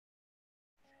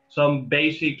some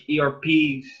basic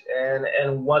ERPs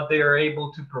and what they are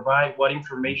able to provide, what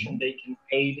information they can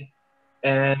aid,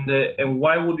 and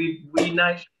why would it be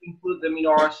nice to include them in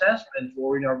our assessment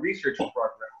or in our research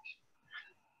programs.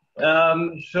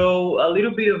 So a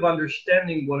little bit of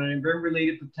understanding what an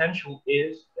event-related potential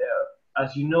is.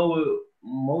 As you know,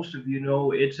 most of you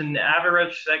know, it's an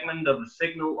average segment of the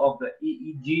signal of the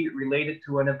EEG related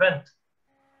to an event.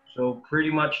 So pretty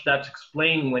much that's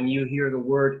explained when you hear the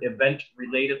word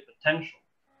event-related potential.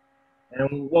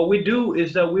 And what we do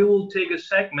is that we will take a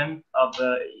segment of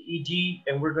the EEG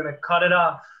and we're gonna cut it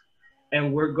off,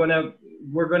 and we're gonna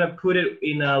put it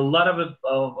in a lot of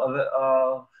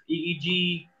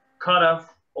EEG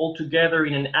cutoff all together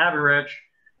in an average,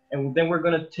 and then we're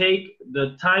gonna take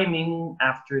the timing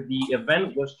after the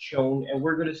event was shown, and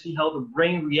we're gonna see how the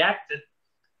brain reacted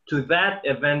to that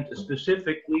event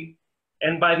specifically.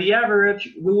 And by the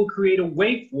average, we will create a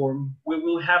waveform. We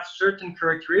will have certain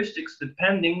characteristics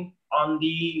depending on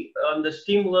the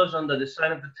stimulus, on the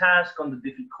design of the task, on the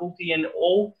difficulty, and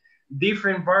all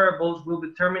different variables will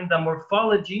determine the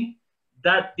morphology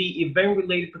that the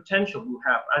event-related potential will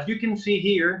have. As you can see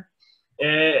here,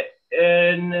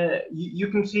 you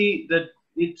can see that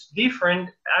it's different,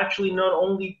 actually, not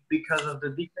only because of the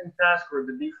different tasks or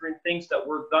the different things that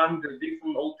were done, they're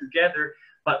different altogether,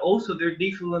 but also they're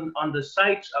different on the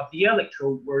sites of the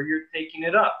electrode where you're taking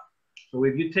it up. So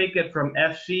if you take it from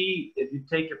FC, if you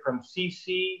take it from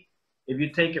CC, if you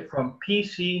take it from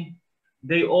PC,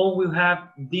 they all will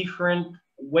have different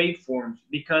waveforms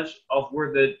because of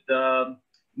where the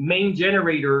main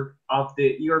generator of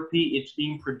the ERP is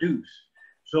being produced.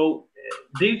 So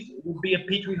this would be a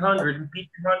P300, and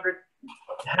P300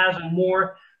 has a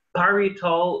more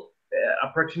parietal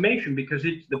approximation because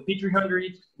it's the P300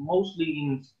 is mostly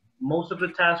in most of the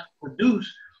tasks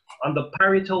produced on the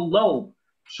parietal lobe.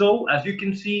 So as you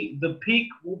can see, the peak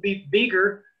will be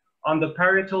bigger on the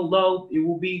parietal lobe, it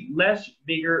will be less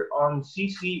bigger on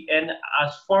CC, and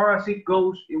as far as it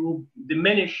goes, it will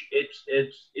diminish its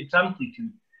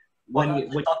amplitude. When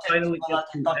you finally get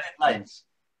to dotted lines.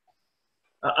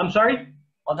 I'm sorry?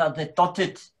 What are the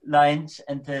dotted lines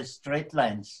and the straight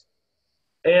lines?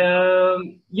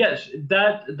 Yes,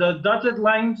 the dotted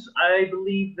lines, I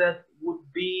believe that would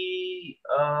be,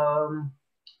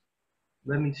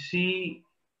 let me see.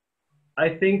 I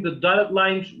think the dotted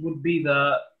lines would be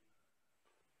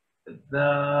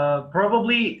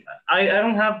probably, I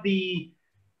don't have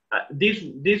this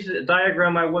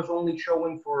diagram I was only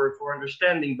showing for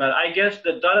understanding, but I guess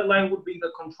the dotted line would be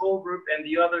the control group and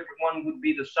the other one would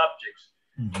be the subjects.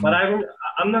 Mm-hmm. But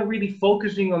I'm not really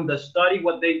focusing on the study,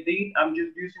 what they did. I'm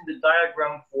just using the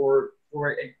diagram for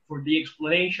the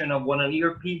explanation of what an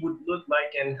ERP would look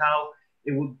like and how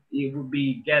it would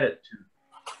be getted to.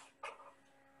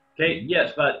 Okay,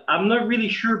 yes, but I'm not really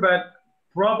sure, but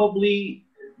probably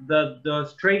the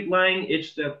straight line,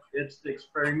 it's the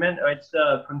experiment, it's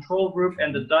the control group,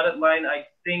 and the dotted line, I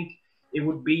think it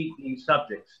would be the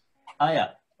subjects. Ah, yeah,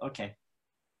 okay.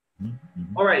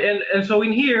 Mm-hmm. All right, and so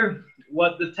in here,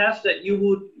 what the task that you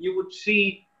would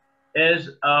see is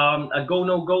a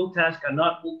go-no-go task, a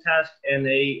not-go task, and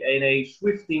a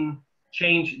swifting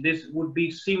change. This would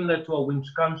be similar to a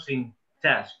Wisconsin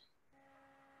task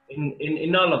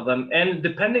in all of them. And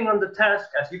depending on the task,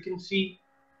 as you can see,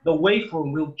 the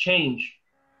waveform will change.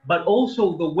 But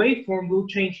also the waveform will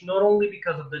change not only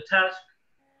because of the task,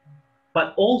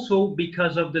 but also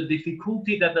because of the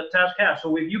difficulty that the task has.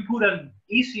 So if you put an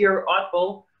easier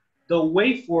oddball, the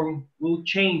waveform will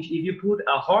change. If you put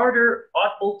a harder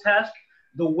oddball task,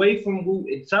 the waveform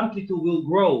its amplitude will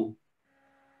grow.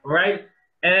 All right?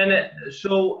 And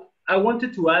so I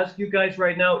wanted to ask you guys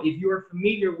right now if you are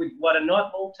familiar with what an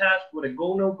oddball task, what a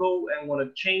go-no-go, and what a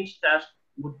change task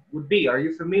would be. Are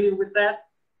you familiar with that?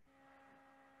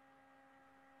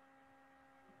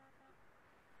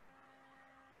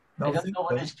 I don't know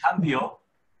what is cambio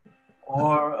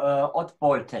or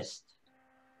oddball test.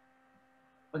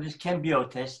 What is cambio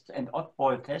test and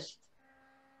oddball test?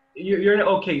 You're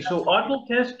okay. So oddball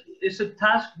test is a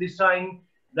task design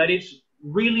that is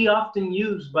really often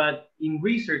used, but in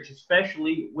research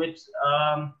especially, which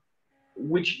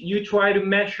you try to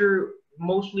measure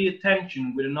mostly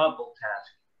attention with an oddball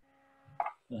task.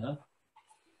 Uh-huh.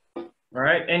 All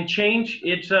right, and change,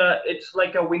 it's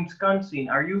like a Wisconsin.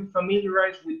 Are you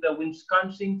familiarized with the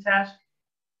Wisconsin task?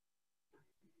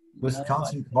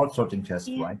 Wisconsin card sorting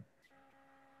test, right?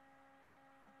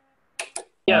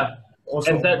 Yeah,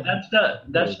 also, and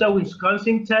that's the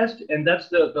Wisconsin test, and that's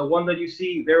the one that you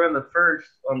see there on the first.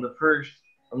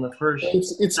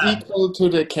 It's equal to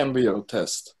the cambio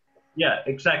test. Yeah,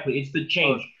 exactly. It's the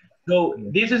change. So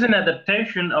this is an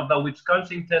adaptation of the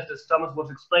Wisconsin test as Thomas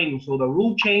was explaining. So the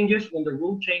rule changes. When the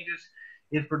rule changes,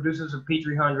 it produces a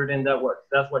P300, and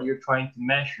that's what you're trying to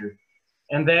measure.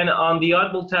 And then on the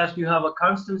audible task, you have a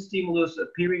constant stimulus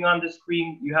appearing on the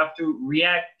screen. You have to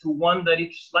react to one that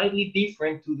is slightly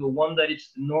different to the one that is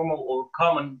normal or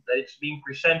common that it's being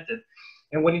presented.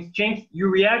 And when it's changed, you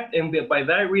react, and by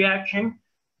that reaction,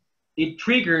 it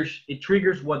triggers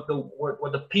what the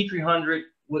P300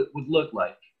 would look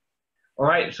like. All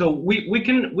right, so we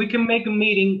can make a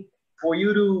meeting for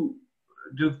you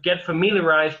to get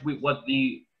familiarized with what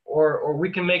or we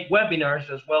can make webinars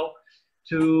as well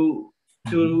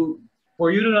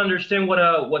for you to understand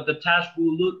what the task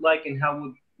will look like and how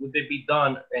would they be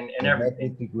done and everything. That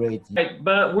would be great. Right,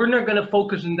 but we're not going to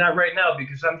focus on that right now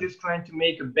because I'm just trying to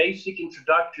make a basic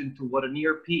introduction to what an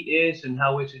ERP is and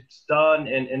how it's done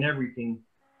and everything.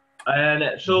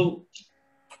 And so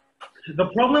the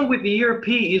problem with the ERP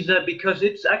is that because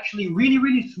it's actually really,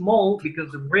 really small,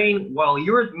 because the brain, while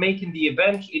you're making the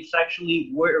events, it's actually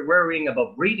worrying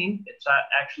about breathing. It's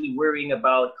actually worrying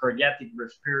about cardiac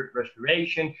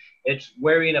respiration. It's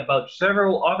worrying about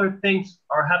several other things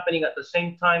are happening at the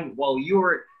same time while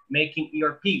you're making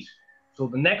ERPs. So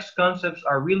the next concepts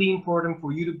are really important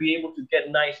for you to be able to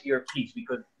get nice ERPs,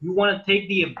 because you want to take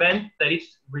the event that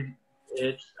it's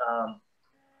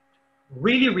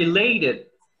really related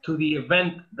to the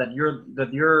event that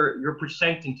you're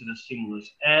presenting to the stimulus.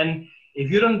 And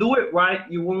if you don't do it right,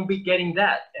 you won't be getting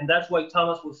that. And that's why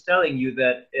Thomas was telling you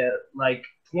that like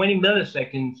 20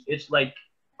 milliseconds, it's like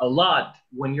a lot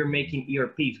when you're making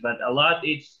ERPs, but a lot,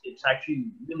 it's actually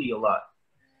really a lot.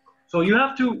 So you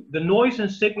have to, the noise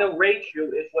and signal ratio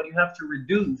is what you have to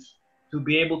reduce to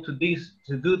be able to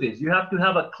do this. You have to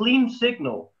have a clean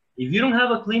signal. If you don't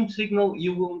have a clean signal,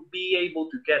 you won't be able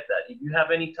to get that. If you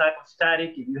have any type of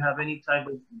static, if you have any type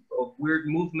of weird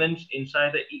movements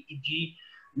inside the EEG,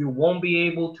 you won't be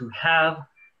able to have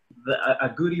a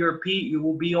good ERP. You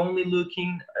will be only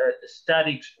looking at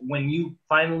statics when you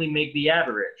finally make the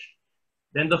average.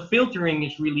 Then the filtering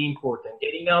is really important.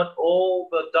 Getting out all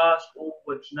the dust, all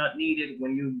what's not needed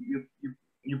when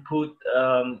you put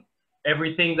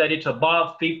everything that it's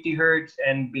above 50 hertz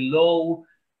and below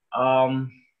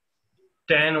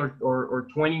 10 or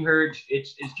 20 hertz,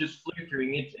 it's just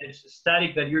flickering. It's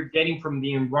static that you're getting from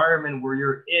the environment where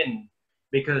you're in,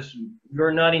 because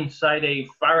you're not inside a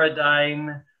Faraday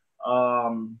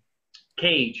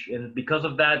cage, and because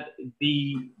of that,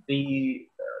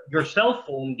 your cell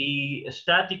phone, the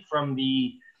static from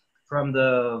the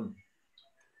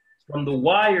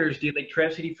wires, the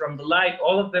electricity from the light,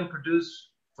 all of them produce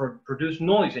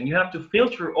noise, and you have to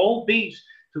filter all these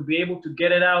to be able to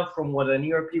get it out from what an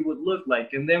ERP would look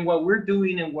like. And then what we're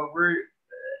doing and what we're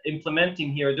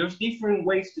implementing here, there's different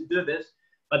ways to do this,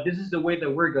 but this is the way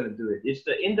that we're going to do it. It's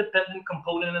the independent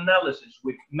component analysis,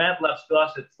 which MATLAB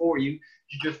does it for you.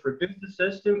 You just produce the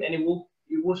system, and it will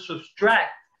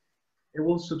subtract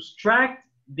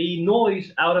the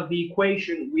noise out of the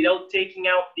equation without taking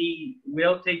out the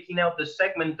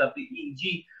segment of the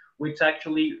EEG, which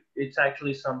it's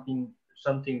actually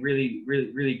something really,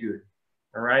 really, really good.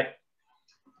 All right.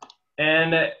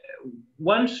 And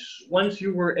once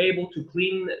you were able to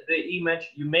clean the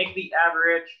image, you make the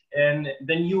average, and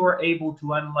then you are able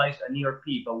to analyze an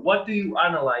ERP. But what do you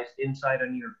analyze inside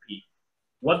an ERP?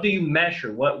 What do you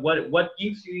measure? What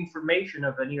gives you information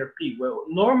of an ERP? Well,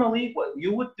 normally what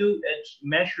you would do is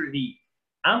measure the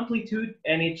amplitude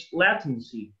and its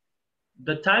latency,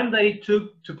 the time that it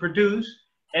took to produce,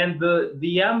 and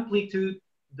the amplitude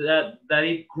that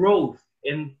it grows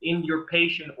in your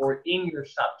patient or in your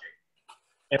subject.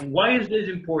 And why is this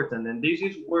important? And this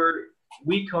is where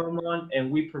we come on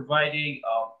and we provide a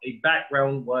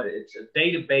background, it's a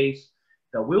database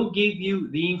that will give you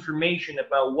the information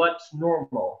about what's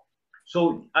normal.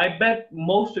 So I bet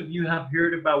most of you have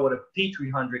heard about what a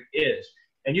P300 is.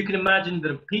 And you can imagine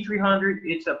that a P300,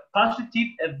 it's a positive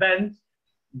event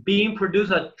being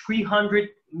produced at 300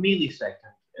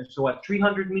 milliseconds. And so at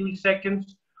 300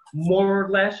 milliseconds, more or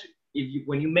less,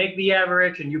 when you make the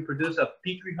average and you produce a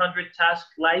P300 task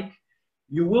like,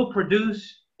 you will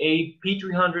produce a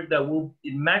P300 that will,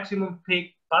 in maximum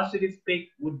peak, positive peak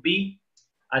would be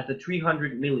at the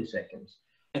 300 milliseconds.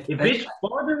 If it's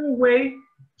farther away,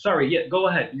 sorry, yeah, go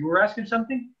ahead. You were asking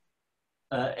something?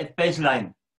 At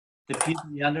baseline, the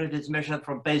P300 is measured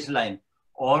from baseline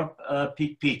or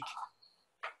peak.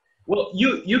 Well,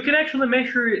 you can actually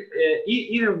measure it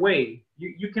either way.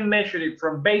 You can measure it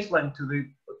from baseline to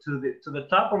the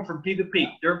top and from peak to peak.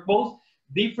 They're both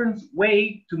different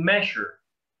way to measure.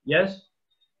 Yes.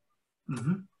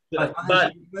 Mm-hmm. But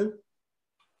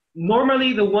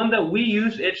Normally, the one that we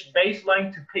use, it's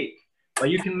baseline to peak, but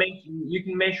you can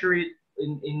measure it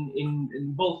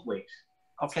in both ways.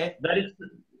 Okay.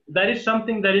 That is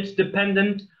something that is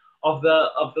dependent of the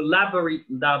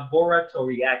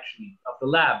laboratory actually, of the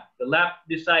lab. The lab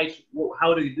decides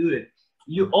how do you do it.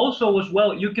 You also as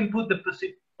well, you can put the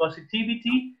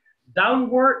positivity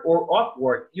downward or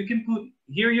upward. You can put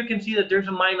here, you can see that there's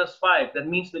a -5. That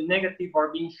means the negative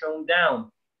are being shown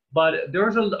down. But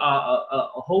there's a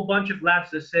whole bunch of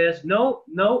labs that says no,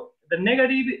 the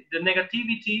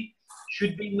negativity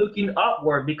should be looking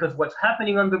upward, because what's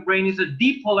happening on the brain is a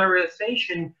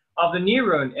depolarization of the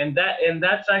neuron, and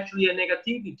that's actually a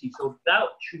negativity. So that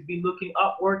should be looking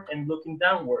upward and looking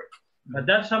downward. But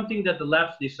that's something that the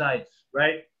labs decides,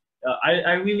 right?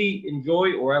 I really enjoy,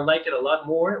 or I like it a lot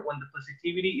more when the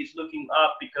positivity is looking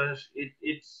up, because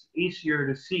it's easier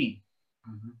to see.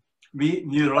 Mm-hmm. We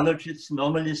neurologists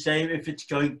normally say if it's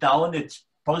going down, it's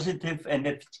positive, and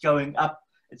if it's going up,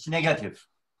 it's negative.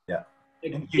 Yeah.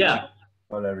 Yeah.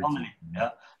 Normally,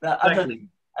 yeah. The other thing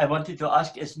I wanted to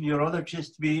ask, as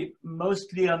neurologists, we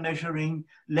mostly are measuring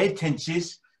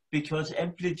latencies, because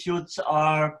amplitudes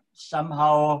are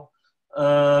somehow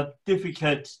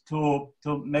difficult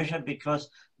to measure, because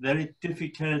very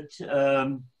difficult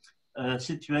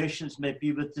situations may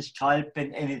be with the scalp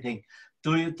and anything.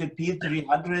 Do you, the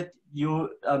P300, you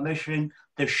are measuring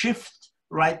the shift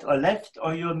right or left,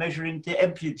 or you're measuring the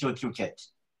amplitude you get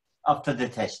after the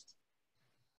test?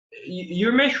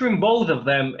 You're measuring both of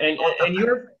them, and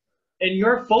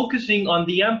you're focusing on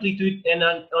the amplitude. And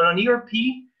on an ERP,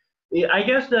 I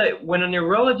guess that when a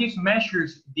neurologist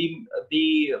measures an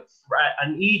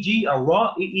EEG, a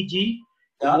raw EEG,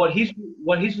 yeah,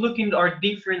 what he's looking are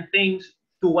different things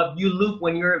to what you look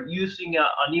when you're using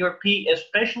an ERP,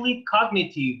 especially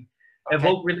cognitive, okay,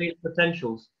 evoked related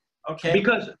potentials. Okay.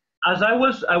 Because as I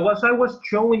was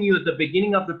showing you at the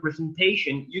beginning of the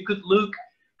presentation, you could look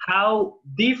how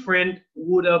different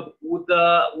would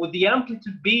the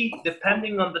amplitude be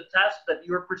depending on the task that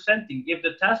you're presenting. If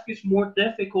the task is more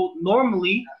difficult,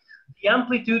 normally the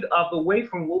amplitude of the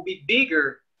waveform will be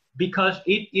bigger, because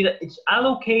it's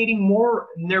allocating more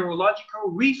neurological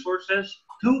resources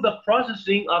to the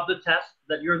processing of the task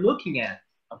that you're looking at.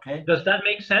 Okay. Does that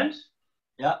make sense?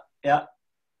 Yeah, yeah.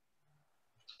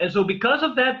 And so because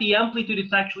of that, the amplitude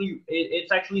is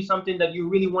actually something that you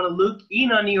really want to look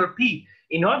in an ERP.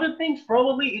 In other things,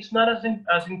 probably it's not as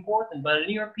important, but an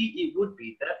ERP it would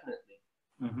be, definitely.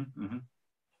 Mm-hmm, mm-hmm.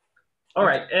 All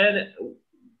right, and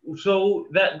so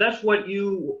that's what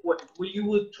you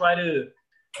would try to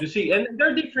see. And there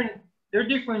are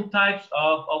different types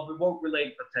of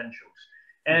remote-related potentials,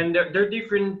 and there are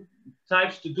different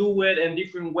types to do it and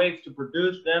different ways to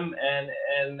produce them,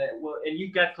 and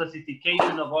you got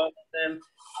classification of all of them.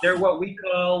 They're what we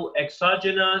call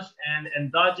exogenous and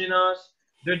endogenous.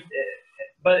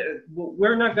 But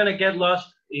we're not going to get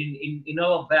lost in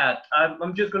all of that.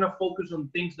 I'm just going to focus on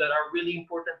things that are really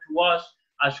important to us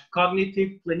as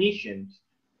cognitive clinicians,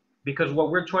 because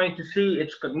what we're trying to see,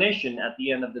 it's cognition at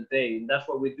the end of the day, and that's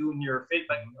what we do in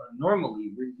neurofeedback.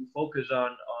 Normally, we focus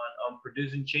on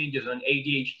producing changes on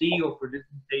ADHD, or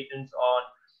producing changes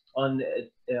on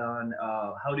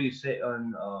how do you say,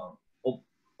 on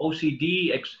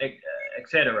OCD,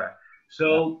 etc.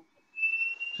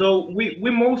 So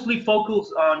we mostly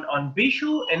focus on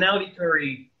visual and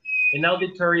auditory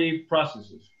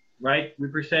processes, right? We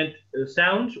present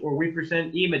sounds, or we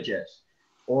present images,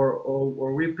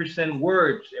 or we present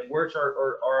words, and words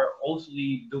are also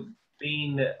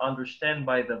being understood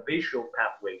by the visual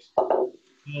pathways.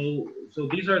 So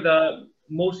these are the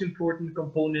most important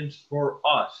components for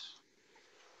us.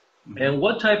 Mm-hmm. And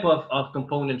what type of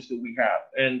components do we have?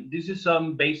 And this is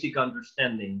some basic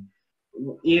understanding.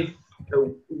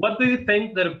 What do you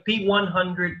think that a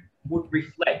P100 would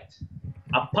reflect?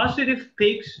 A positive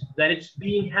peak that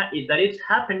it's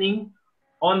happening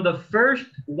on the first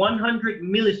 100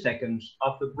 milliseconds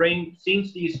of the brain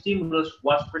since the stimulus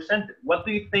was presented. What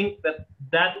do you think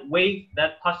that wave,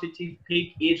 that positive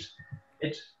peak is?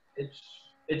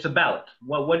 It's about?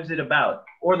 What is it about?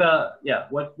 Or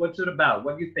what's it about?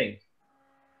 What do you think?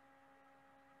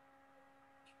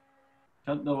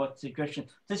 Don't know what's the question.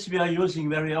 This we are using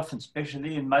very often,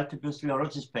 especially in multiple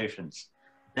sclerosis patients.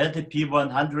 There the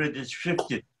P100 is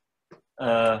shifted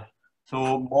to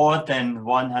more than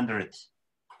 100.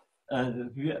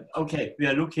 Okay, we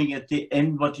are looking at the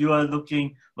N, what you are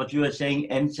saying,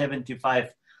 N75.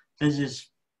 This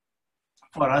is,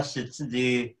 for us, it's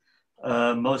the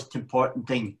most important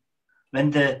thing.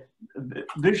 When the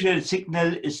visual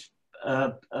signal is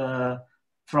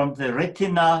from the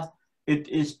retina, it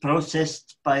is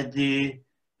processed by the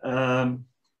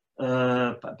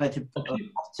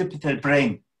occipital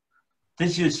brain.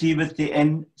 This you see with the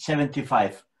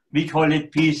N75. We call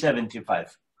it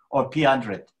P75 or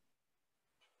P100.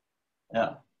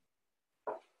 Yeah.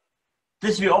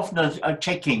 This we often are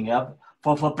checking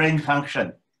for brain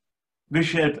function.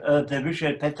 The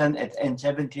visual pattern at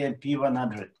N70 and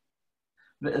P100.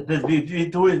 We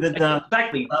do it with the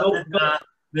exactly.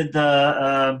 with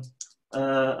the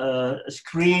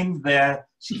screen where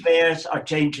squares are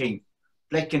changing,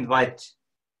 black and white.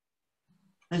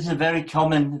 This is a very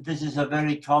common. This is a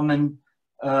very common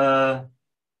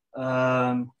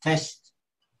test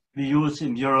we use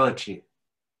in neurology.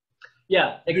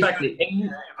 Yeah, exactly.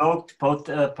 Evoked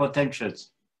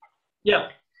potentials. Yeah.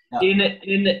 Yeah.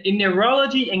 In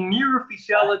neurology and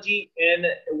neurophysiology, and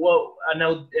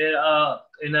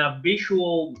in a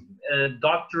visual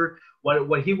doctor,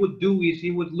 what he would do is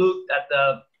he would look at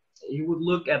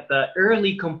the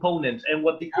early components, and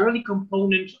what the early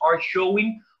components are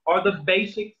showing are the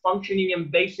basic functioning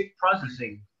and basic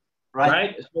processing.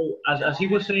 Right. So as he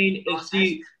was saying, it's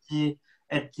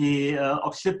at the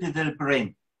occipital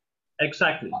brain.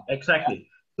 Exactly.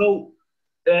 So,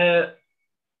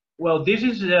 well, this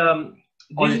is are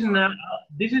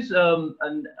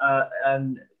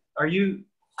you?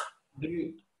 Do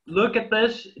you look at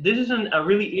this? This is a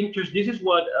really interesting. This is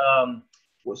what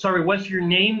sorry, what's your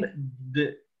name?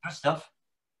 Stuff.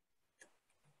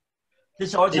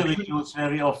 This also we use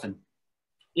very often.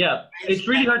 Yeah, it's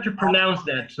really hard to pronounce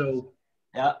that. So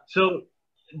yeah. So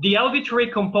the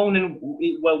auditory component,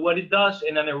 well, what it does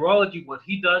in a neurology, what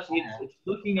he does, it's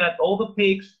looking at all the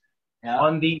peaks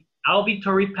on the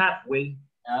auditory pathway,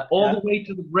 all the way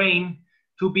to the brain,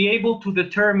 to be able to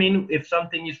determine if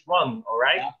something is wrong. All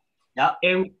right.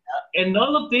 And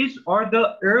all of these are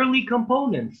the early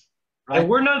components, and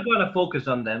we're not going to focus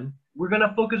on them. We're going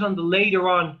to focus on the later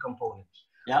on components.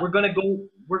 We're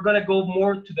gonna go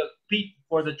more to the peak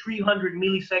for the 300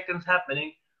 milliseconds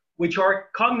happening, which are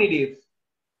cognitive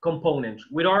components.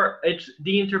 It's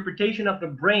the interpretation of the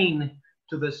brain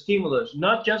to the stimulus,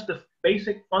 not just the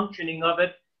basic functioning of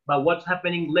it, but what's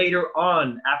happening later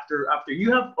on after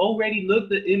you have already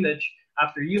looked at the image,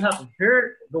 after you have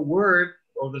heard the word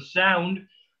or the sound.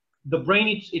 The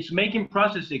brain, it's making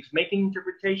processing, it's making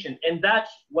interpretation, and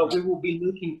that's what we will be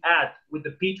looking at with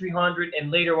the P300 and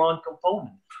later on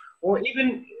components, or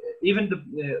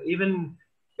even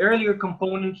earlier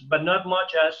components, but not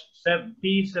much as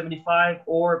P75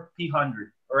 or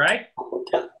P100. All right.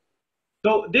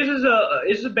 So this is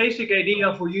a basic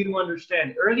idea for you to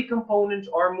understand. Early components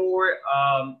are more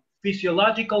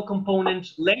physiological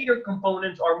components. Later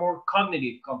components are more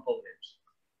cognitive components.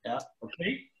 Yeah.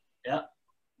 Okay. Yeah.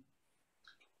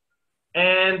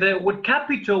 And what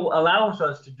CAPITO allows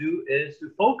us to do is to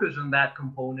focus on that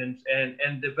components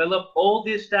and develop all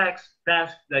these tasks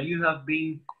that you have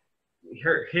been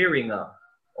hearing of,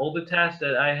 all the tasks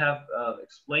that I have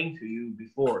explained to you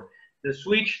before. The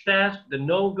switch task, the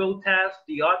no-go task,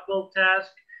 the oddball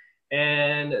task,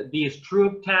 and the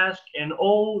stroop task, and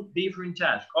all different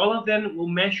tasks. All of them will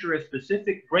measure a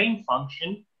specific brain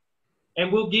function, and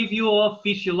will give you a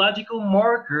physiological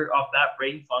marker of that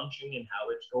brain function and how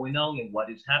it's going on and what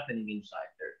is happening inside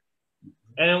there.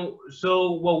 And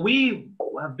so what we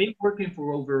have been working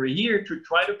for over a year to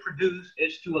try to produce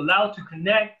is to allow to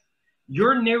connect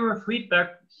your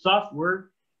neurofeedback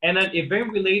software and an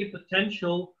event-related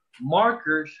potential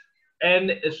markers and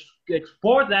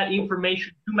export that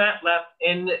information to MATLAB,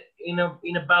 and in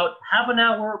about half an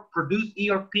hour produce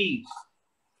ERPs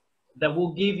that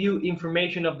will give you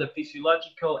information of the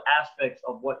physiological aspects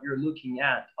of what you're looking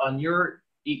at on your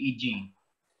EEG.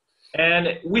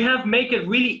 And we have made it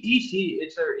really easy.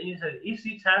 It's an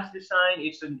easy task design.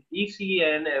 It's an easy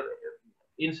and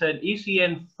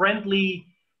friendly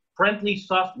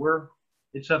software.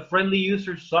 It's a friendly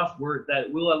user software that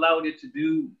will allow you to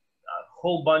do a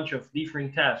whole bunch of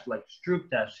different tasks like Stroop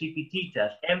tasks, CPT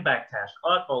tasks, MBAC tasks,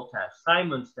 oddball tasks,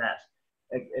 Simon's tasks,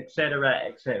 etc.,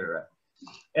 etc.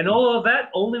 And all of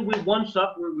that only with one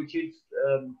software, which is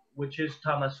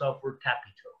Thomas Software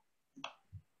CAPITO.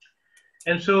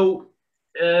 And so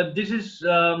this is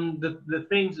the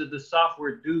things that the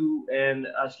software do. And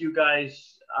as you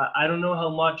guys, I don't know how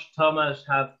much Thomas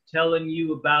have telling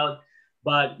you about,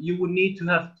 but you would need to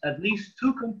have at least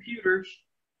two computers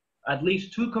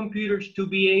to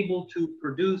be able to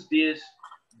produce this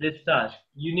task.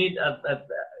 You need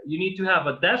to have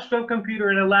a desktop computer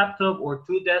and a laptop, or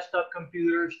two desktop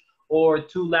computers, or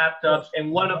two laptops,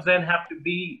 and one of them have to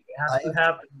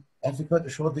have. I forgot to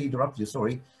shortly interrupt you.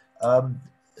 Sorry.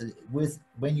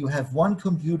 When you have one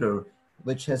computer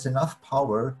which has enough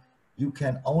power, you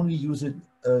can only use it,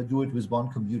 do it with one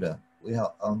computer. we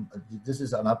have, this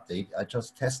is an update. I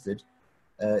just tested.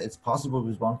 It's possible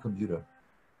with one computer.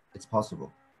 It's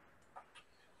possible.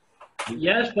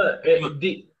 Yes, but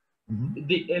did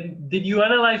you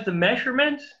analyze the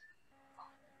measurements?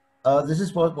 This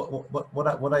is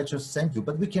what I just sent you,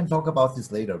 but we can talk about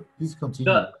this later. Please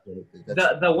continue.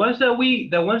 The ones that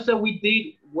we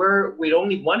did were with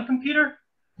only one computer?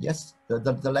 Yes,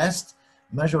 the last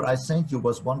measure I sent you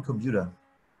was one computer.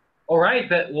 All right,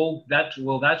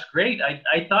 that's great.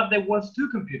 I thought there was two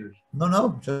computers.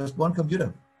 No, just one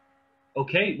computer.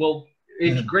 Okay, well,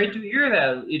 it's great to hear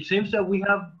that. It seems that we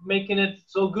have making it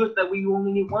so good that we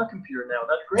only need one computer now.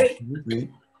 That's great. Absolutely.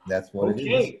 That's what it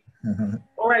is.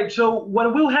 All right, so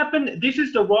what will happen, this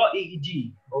is the raw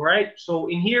EEG, all right? So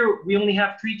in here, we only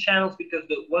have 3 channels because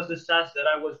that was the stats that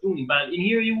I was doing. But in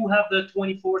here, you will have the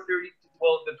 24, 30,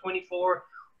 well, the 24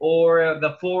 or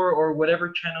the 4 or whatever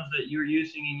channels that you're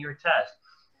using in your test.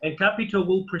 And CAPITO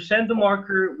will present the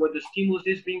marker where the stimulus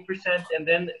is being presented, and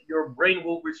then your brain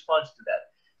will respond to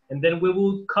that. And then we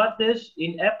will cut this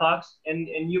in epochs, and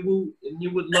you will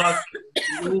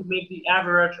make the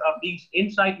average of these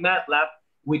inside MATLAB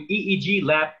with EEG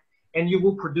lab, and you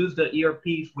will produce the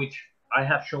ERPs, which I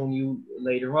have shown you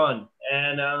later on.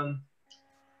 And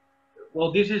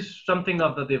well, this is something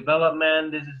of the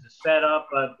development. This is the setup,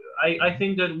 but I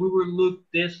think that we will look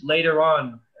this later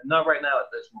on, not right now at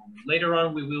this moment. Later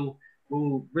on,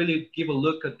 we'll really give a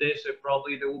look at this, and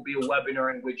probably there will be a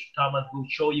webinar in which Thomas will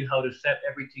show you how to set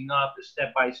everything up, the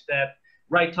step by step.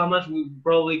 Right, Thomas? We're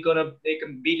probably gonna make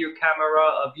a video camera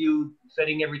of you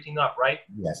setting everything up, right?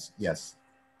 Yes, yes.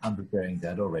 I'm preparing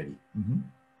that already.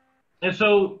 And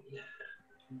so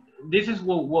this is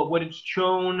what it's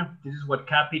shown. This is what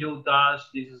CAPITO does.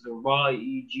 This is a raw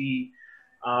EEG.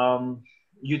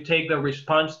 You take the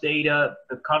response data,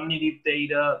 the cognitive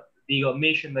data, the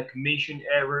omission, the commission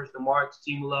errors, the marked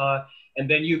stimuli, and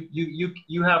then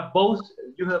you have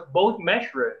both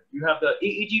measures. You have the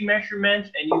EEG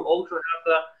measurements, and you also have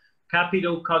the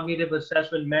CAPITO cognitive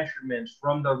assessment measurements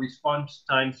from the response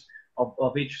times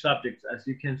of each subject, as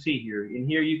you can see here. In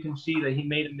here, you can see that he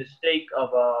made a mistake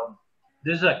of,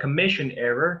 this is a commission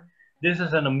error, this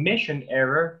is an omission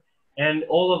error, and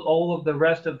all of the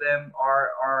rest of them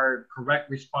are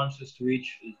correct responses to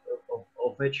each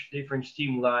of each different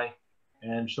stimuli,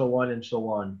 and so on and so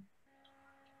on.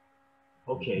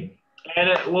 Okay, and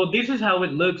well, this is how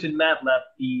it looks in MATLAB,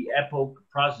 the epoch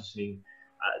processing.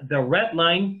 The red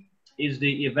line is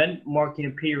the event marking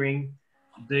appearing.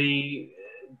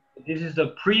 This is the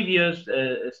previous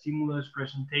stimulus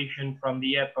presentation from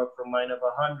the epoch from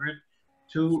 -100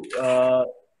 to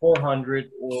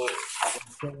 400 or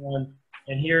so on.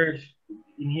 And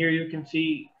in here you can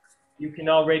see, you can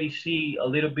already see a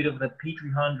little bit of the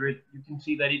P300. You can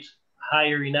see that it's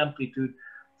higher in amplitude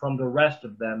from the rest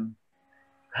of them,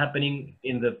 happening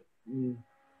in the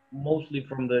mostly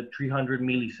from the 300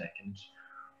 milliseconds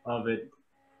of it.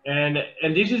 And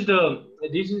this is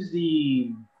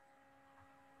the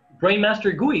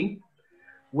Brainmaster GUI,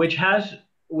 which has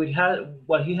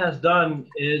what he has done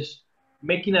is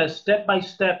making a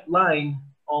step-by-step line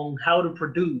on how to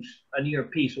produce an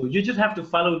ERP. So you just have to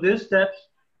follow these steps.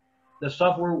 The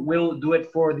software will do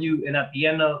it for you, and at the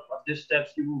end of these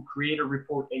steps, you will create a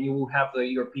report and you will have the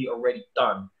ERP already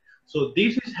done. So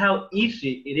this is how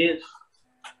easy it is.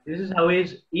 This is how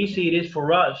easy it is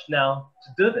for us now to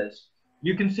do this.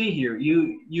 You can see here,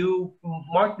 you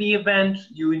mark the event,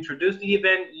 you introduce the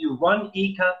event, you run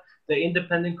ICA, the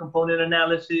independent component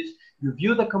analysis, you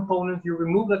view the components, you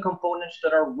remove the components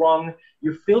that are wrong,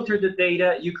 you filter the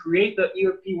data, you create the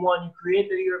ERP1, you create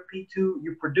the ERP2,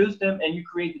 you produce them, and you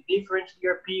create the difference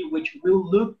ERP, which will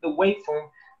look the waveform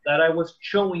that I was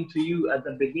showing to you at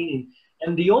the beginning.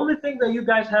 And the only thing that you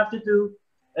guys have to do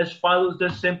is follow the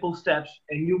simple steps,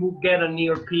 and you will get an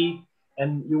ERP,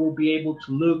 and you will be able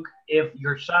to look if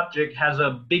your subject has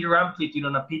a bigger amplitude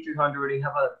on a P300 or you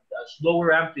have a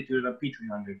slower amplitude on a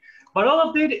P300. But all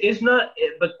of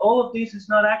this is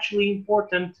not actually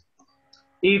important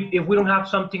if we don't have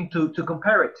something to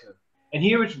compare it to. And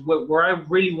here is where I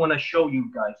really want to show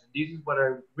you guys. This is what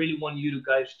I really want you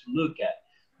guys to look at.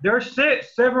 There are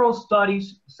several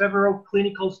studies, several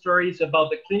clinical studies about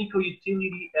the clinical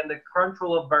utility and the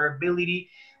control of variability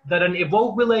that an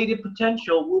evoke-related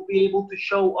potential will be able to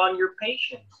show on your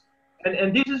patients.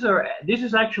 And this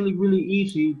is actually really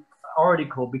easy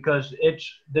article because it's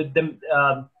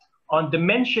on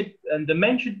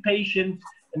dementia patients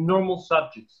and normal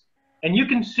subjects. And you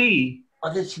can see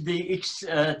what is the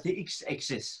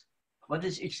x-axis. What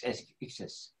is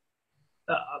x-axis?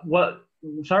 What?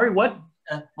 Sorry, what?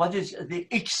 What is the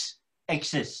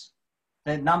x-axis?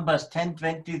 The numbers 10,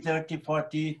 20, 30,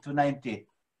 40 to 90.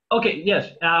 Okay,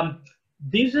 yes.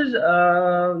 This is,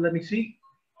 let me see.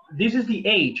 This is the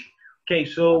age. Okay,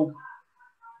 so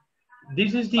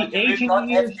this is the But you age will in not have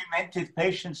years. demented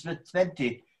patients with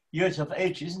 20 years of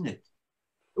age, isn't it?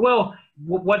 Well,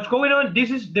 what's going on? This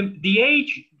is the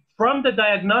age from the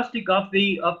diagnostic of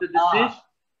the disease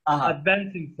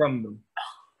advancing from them.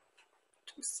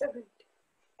 270.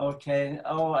 Okay.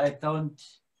 Oh, I don't.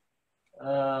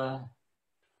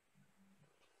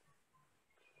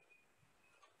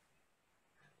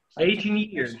 18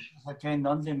 years. Okay,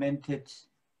 non-demented.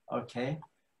 Okay.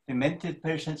 Demented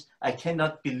patients. I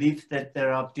cannot believe that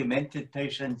there are demented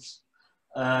patients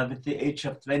with the age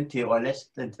of 20 or less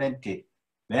than 20.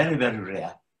 Very, very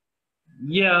rare.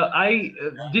 Yeah,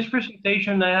 this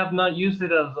presentation, I have not used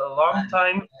it as a long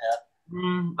time.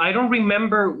 I don't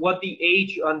remember what the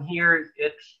age on here.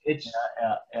 It's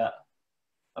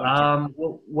Okay.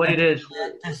 what it is.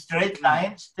 The straight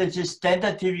lines. This is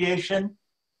standard deviation.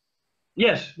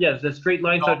 Yes, the straight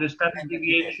lines are the standard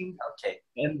deviation. Okay.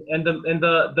 And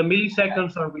the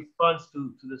milliseconds are response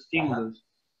to the stimulus.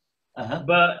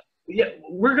 But yeah,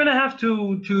 we're gonna have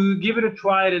to give it a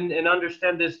try and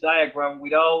understand this diagram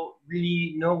without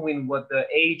really knowing what the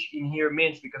age in here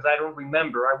means, because I don't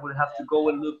remember. I would have to go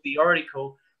and look the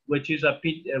article, which is a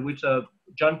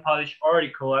John Polish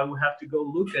article. I would have to go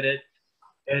look at it,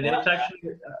 and it's actually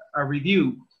a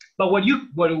review. But what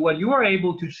you are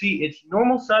able to see, it's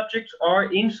normal subjects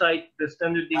are inside the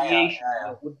standard deviation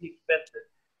that would be expected.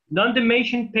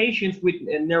 Non-dementia patients with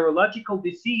neurological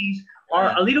disease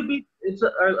are a little bit. It's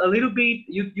a little bit.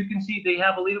 You can see they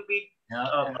have a little bit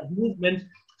of movement.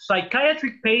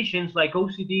 Psychiatric patients like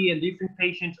OCD and different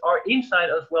patients are inside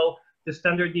as well the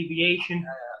standard deviation.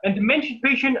 And dementia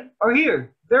patients are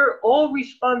here. They're all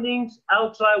responding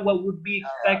outside what would be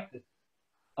expected.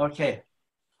 Okay.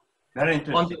 Very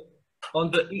interesting.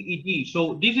 On the EEG.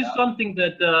 So this is something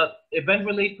that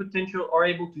event-related potential are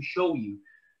able to show you.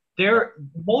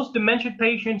 Most dementia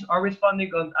patients are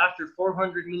responding on after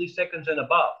 400 milliseconds and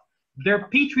above. Their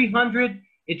P300,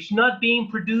 it's not being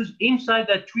produced inside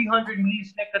that 300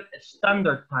 millisecond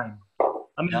standard time.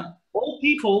 I mean, all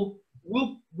people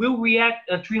will react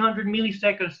at 300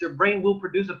 milliseconds. Their brain will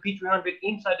produce a P300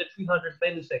 inside the 300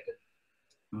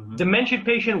 milliseconds. Dementia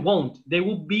patient won't. They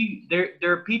will be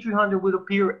their P300 will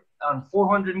appear on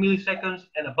 400 milliseconds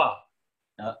and above.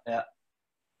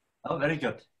 Oh, very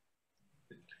good.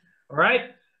 All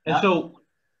right. And so,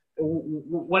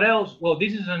 what else? Well,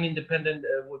 this is an independent.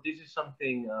 This is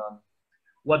something.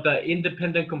 What the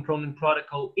independent component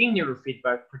protocol in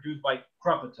neurofeedback produced by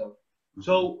CAPITO.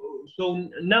 So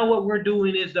now what we're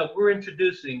doing is that we're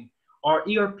introducing our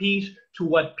ERPs to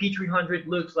what P300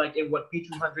 looks like and what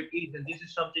P300 is. And this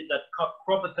is something that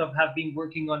CAPITO have been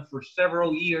working on for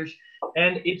several years,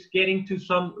 and it's getting to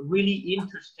some really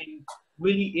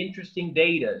interesting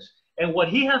data. And what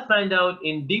he has found out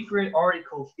in different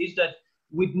articles is that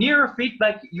with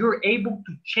neurofeedback, you're able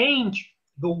to change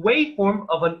the waveform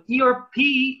of an ERP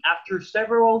after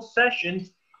several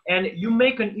sessions, and you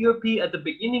make an ERP at the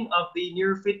beginning of the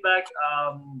neurofeedback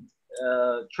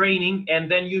training,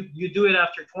 and then you do it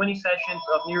after 20 sessions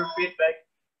of neurofeedback,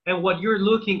 and what you're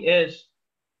looking is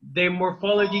the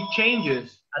morphology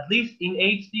changes, at least in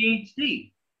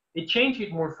HDHD. It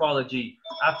changes morphology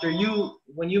after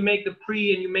when you make the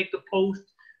pre and you make the post.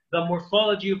 The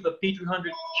morphology of the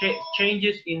P300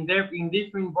 changes in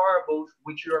different variables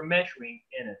which you are measuring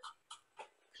in it.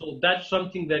 So that's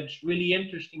something that's really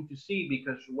interesting to see,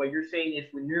 because what you're saying is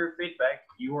with neurofeedback,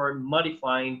 you are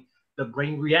modifying the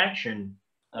brain reaction.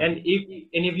 And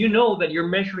if you know that you're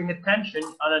measuring attention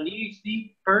on an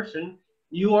EHD person,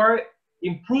 you are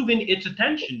improving its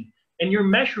attention, and you're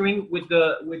measuring with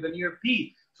an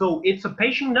ERP. So it's a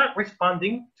patient not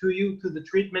responding to the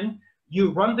treatment.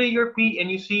 You run the ERP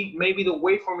and you see maybe the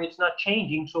waveform is not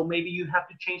changing. So maybe you have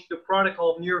to change the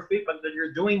protocol of neurofeedback that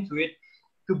you're doing to it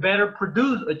to better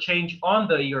produce a change on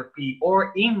the ERP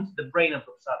or in the brain of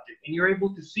the subject. And you're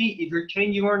able to see if you're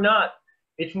changing or not.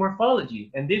 It's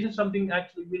morphology. And this is something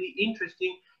actually really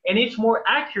interesting. And it's more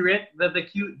accurate than the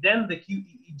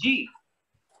QEEG.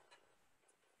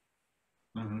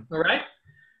 All right?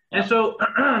 And so...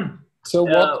 So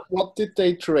what did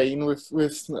they train with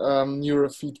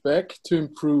neurofeedback to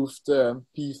improve the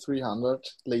P300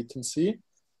 latency?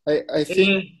 I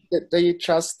think that they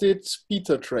just did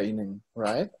beta training,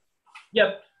 right?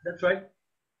 Yep, that's right.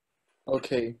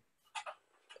 Okay.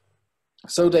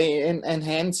 So they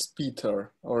enhanced beta,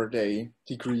 or they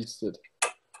decreased it?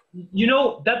 You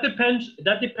know, that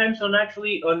depends on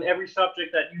actually on every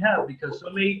subject that you have, because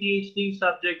some ADHD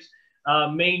subjects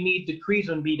may need decrease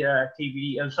on beta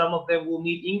activity, and some of them will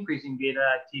need increase in beta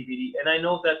activity. And I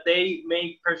know that they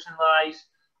make personalized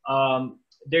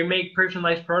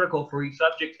protocol for each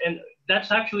subject, and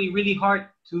that's actually really hard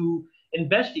to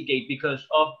investigate because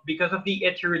of the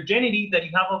heterogeneity that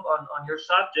you have on your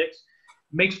subjects.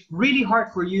 Makes really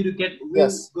hard for you to get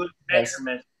real good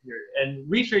measurements here. And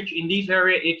research in this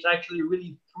area, it's actually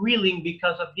really thrilling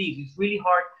because of these. It's really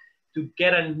hard to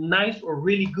get a nice or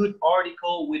really good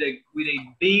article with a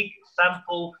big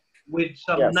sample with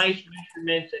some nice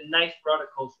measurements and nice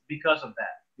protocols because of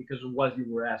that, because of what you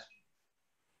were asking.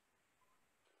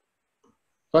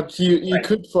 But you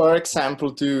could, for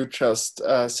example, do just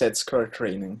set score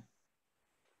training.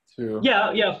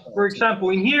 Yeah. For example,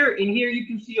 in here you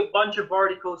can see a bunch of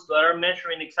articles that are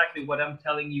measuring exactly what I'm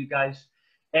telling you guys,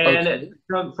 and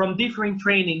from different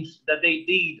trainings that they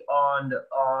did on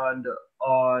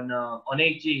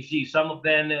HGHG. Some of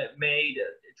them made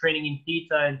training in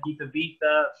theta and theta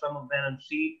beta. Some of them on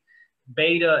C,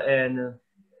 beta and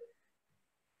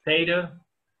theta.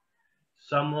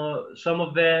 Some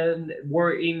of them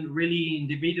were really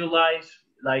individualized,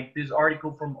 like this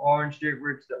article from Orange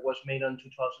Dirtworks that was made in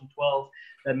 2012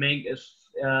 that made us,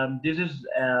 this is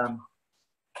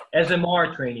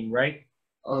SMR training, right?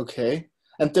 Okay.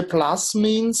 And the plus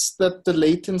means that the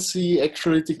latency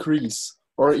actually decrease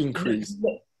or increase?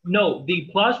 No, the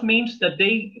plus means that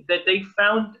they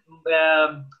found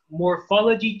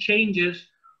morphology changes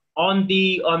on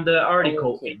the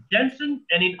article. Okay. In Jensen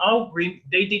and in Algrim,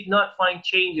 they did not find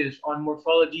changes on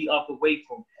morphology of the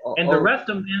waveform. And the rest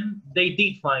of them, they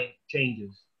did find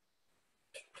changes.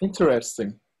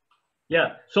 Interesting.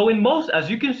 Yeah. So in most, as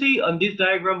you can see on this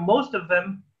diagram, most of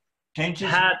them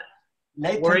changes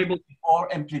were able to,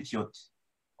 or amplitude,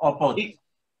 or both.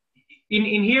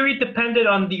 In here, it depended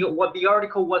on what the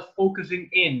article was focusing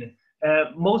in.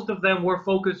 Most of them were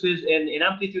focuses in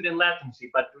amplitude and latency,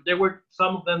 but there were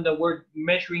some of them that were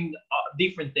measuring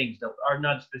different things that are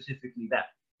not specifically that.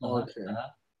 Okay.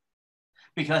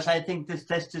 Because I think this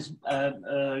test is a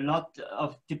lot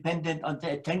of dependent on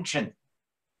the attention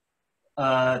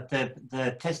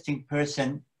the testing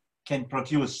person can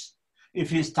produce. If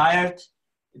he's tired,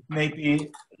 it may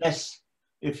be less.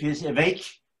 If he's awake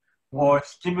or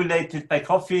stimulated by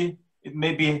coffee, it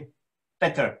may be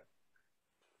better.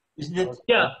 Isn't it?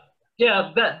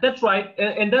 Yeah, that's right.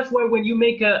 And that's why when you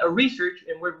make a research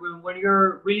and when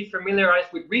you're really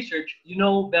familiarized with research, you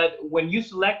know that when you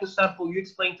select a sample, you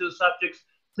explain to the subjects,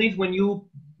 please, when you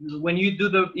do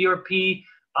the ERP,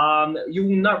 you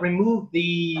will not remove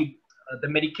the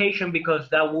medication, because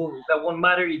that won't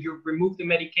matter. If you remove the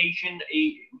medication,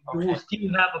 you will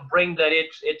still have a brain that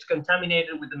it's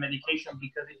contaminated with the medication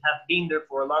because it has been there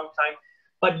for a long time.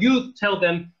 But you tell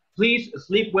them, please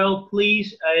sleep well,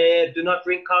 please do not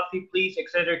drink coffee, please,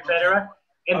 etc., etc.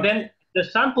 And then the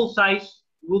sample size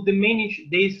will diminish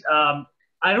this.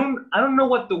 I don't know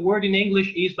what the word in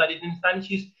English is, but in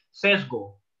Spanish is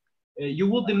sesgo. You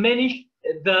will diminish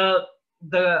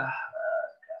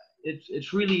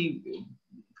it's really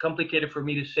complicated for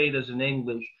me to say this in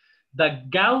English. The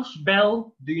Gauss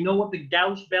bell. Do you know what the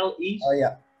Gauss bell is? Oh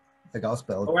yeah, the Gauss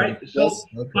bell. All right. So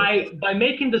by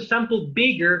making the sample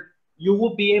bigger, you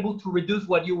will be able to reduce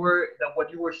what you were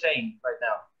saying right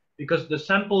now, because the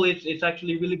sample it's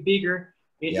actually really bigger.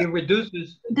 It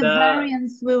reduces the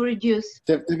variance will reduce.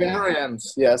 The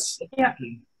variance, yes.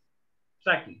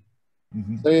 Exactly.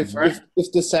 Mm-hmm. So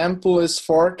if the sample is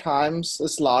 4 times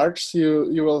as large,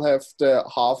 you will have the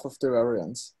half of the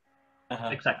variance.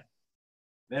 Exactly.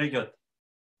 Very good.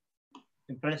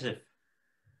 Impressive.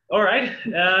 All right.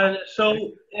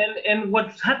 So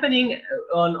what's happening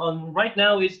on right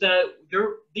now is that there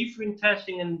are different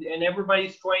testing and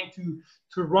everybody's trying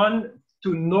to run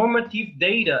to normative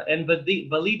data and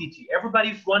validity.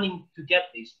 Everybody's running to get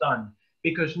this done,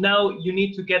 because now you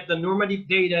need to get the normative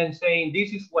data and saying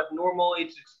this is what normal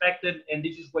is expected and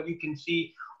this is what you can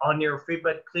see on your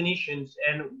feedback clinicians,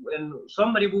 and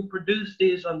somebody will produce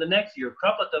this on the next year.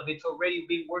 CAPITO, it's already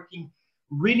been working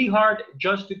really hard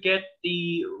just to get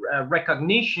the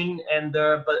recognition and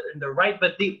the right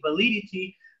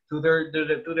validity to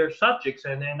their subjects,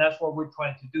 and that's what we're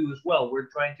trying to do as well. We're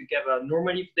trying to get a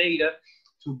normative data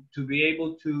to be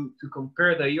able to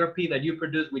compare the ERP that you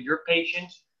produce with your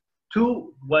patients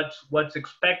to what's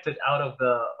expected out of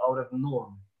the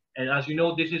norm. And as you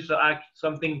know, this is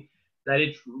something that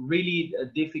it's really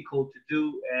difficult to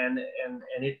do,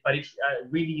 but it's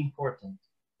really important.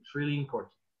 It's really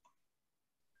important.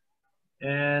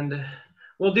 And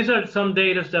well, these are some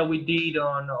data that we did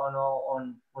on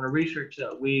a research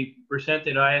that we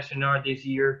presented at ISNR this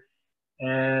year,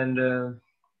 and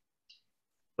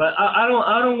But I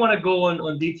don't want to go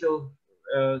on detail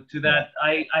to that.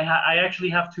 I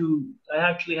actually have to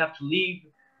leave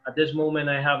at this moment.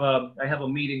 I have a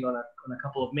meeting on a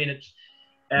couple of minutes,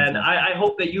 and I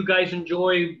hope that you guys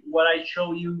enjoy what I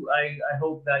show you. I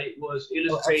hope that it was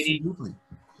illustrating, absolutely.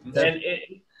 And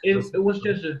it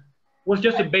was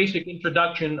just a basic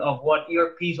introduction of what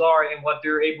ERPs are and what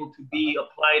they're able to be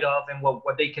applied of and what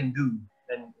they can do.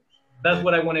 And that's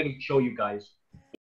what I wanted to show you guys.